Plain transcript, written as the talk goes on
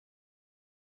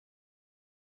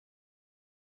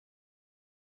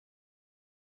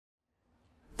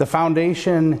The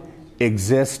foundation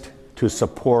exists to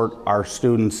support our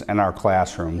students and our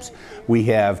classrooms. We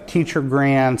have teacher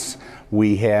grants,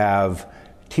 we have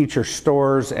teacher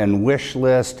stores and wish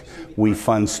list, we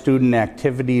fund student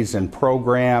activities and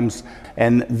programs,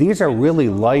 and these are really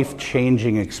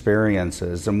life-changing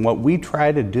experiences. And what we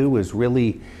try to do is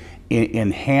really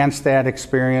enhance that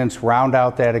experience, round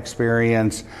out that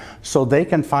experience, so they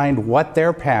can find what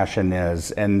their passion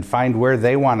is and find where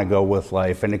they want to go with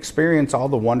life and experience all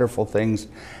the wonderful things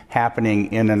happening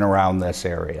in and around this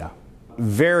area.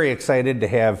 Very excited to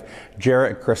have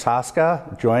Jarrett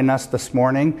Krosoczka join us this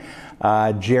morning.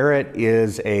 Jarrett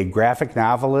is a graphic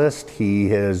novelist. He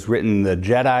has written the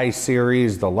Jedi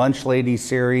series, the Lunch Lady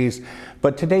series,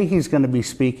 but today he's going to be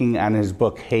speaking on his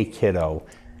book, Hey Kiddo.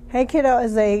 Hey Kiddo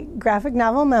is a graphic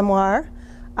novel memoir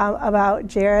about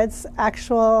Jarrett's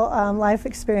actual life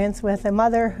experience with a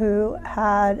mother who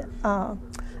had an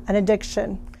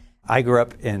addiction. I grew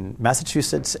up in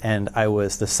Massachusetts, and I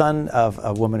was the son of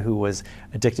a woman who was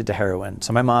addicted to heroin.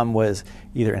 So my mom was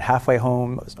either in halfway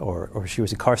home or she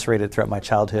was incarcerated throughout my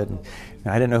childhood. And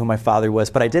I didn't know who my father was,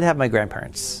 but I did have my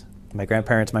grandparents. My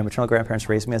maternal grandparents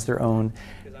raised me as their own,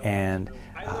 and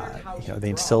they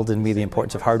instilled in me the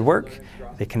importance of hard work.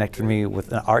 They connected me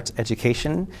with an arts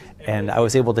education, and I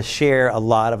was able to share a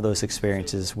lot of those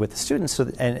experiences with the students,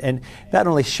 and not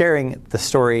only sharing the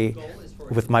story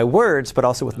with my words, but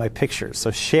also with my pictures. So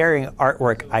sharing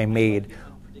artwork I made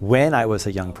when I was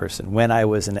a young person, when I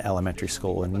was in elementary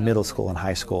school and middle school and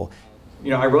high school.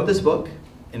 I wrote this book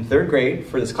in 3rd grade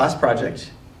for this class project,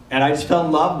 and I just fell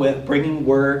in love with bringing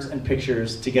words and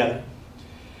pictures together.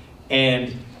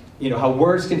 And how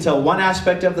words can tell one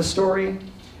aspect of the story,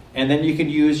 and then you can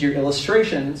use your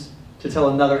illustrations to tell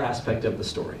another aspect of the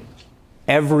story.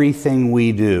 Everything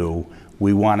we do,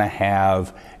 we want to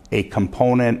have a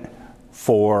component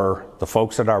for the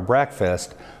folks at our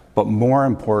breakfast, but more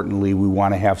importantly, we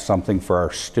want to have something for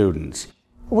our students.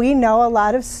 We know a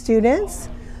lot of students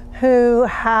who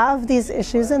have these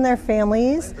issues in their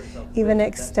families, even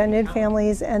extended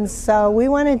families, and so we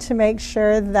wanted to make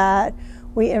sure that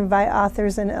we invite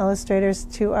authors and illustrators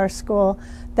to our school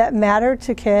that matter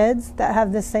to kids, that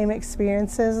have the same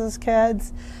experiences as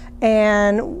kids,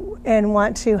 and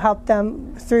want to help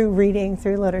them through reading,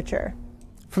 through literature.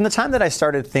 From the time that I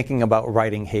started thinking about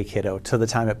writing Hey Kiddo to the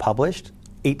time it published,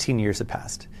 18 years had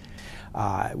passed.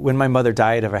 When my mother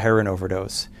died of a heroin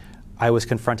overdose, I was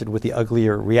confronted with the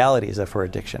uglier realities of her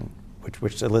addiction,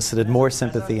 which elicited more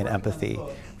sympathy and empathy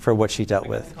for what she dealt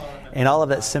with. And all of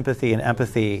that sympathy and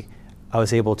empathy I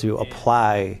was able to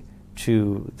apply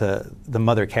to the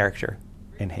mother character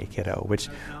in Hey Kiddo, which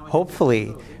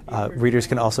hopefully readers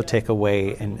can also take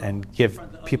away and give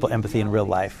people empathy in real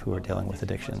life who are dealing with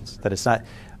addictions. That it's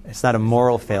not a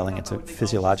moral failing, it's a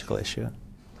physiological issue.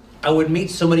 I would meet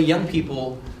so many young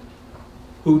people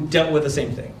who dealt with the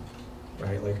same thing,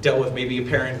 right? Like dealt with maybe a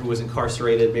parent who was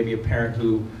incarcerated, maybe a parent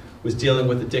who was dealing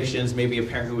with addictions, maybe a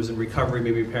parent who was in recovery,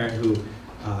 maybe a parent who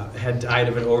had died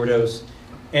of an overdose.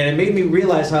 And it made me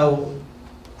realize how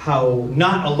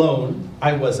not alone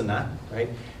I was in that, right?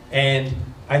 And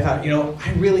I thought,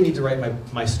 I really need to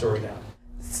write my story down.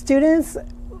 Students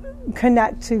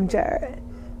connect to Jarrett.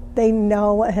 They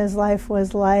know what his life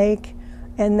was like,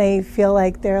 and they feel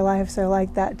like their lives are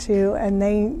like that too, and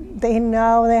they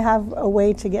know they have a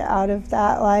way to get out of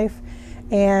that life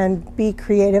and be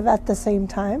creative at the same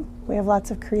time. We have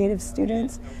lots of creative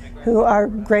students who are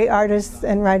great artists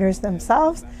and writers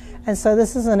themselves, and so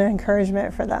this is an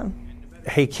encouragement for them.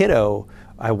 Hey Kiddo,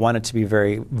 I wanted to be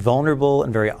very vulnerable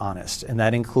and very honest, and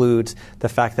that includes the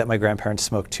fact that my grandparents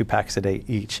smoked 2 packs a day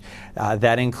each.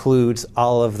 That includes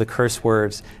all of the curse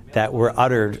words that were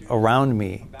uttered around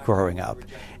me growing up.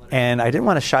 And I didn't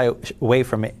want to shy away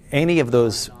from any of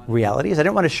those realities. I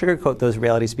didn't want to sugarcoat those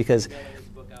realities because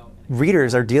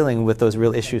readers are dealing with those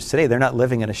real issues today. They're not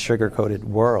living in a sugar-coated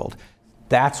world.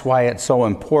 That's why it's so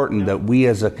important that we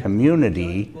as a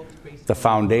community, the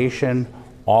foundation,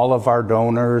 all of our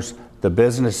donors, the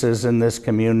businesses in this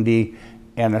community,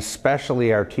 and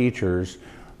especially our teachers,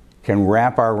 can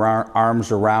wrap our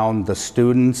arms around the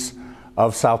students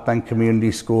of South Bend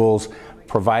Community Schools,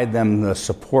 provide them the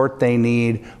support they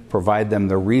need, provide them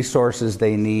the resources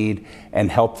they need,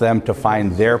 and help them to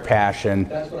find their passion,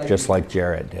 just like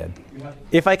Jarrett did.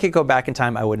 If I could go back in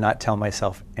time, I would not tell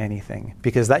myself anything,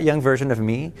 because that young version of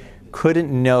me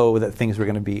couldn't know that things were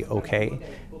going to be okay,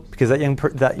 because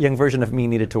that young version of me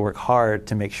needed to work hard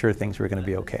to make sure things were going to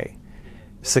be okay.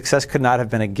 Success could not have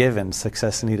been a given.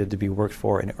 Success needed to be worked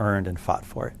for and earned and fought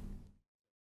for.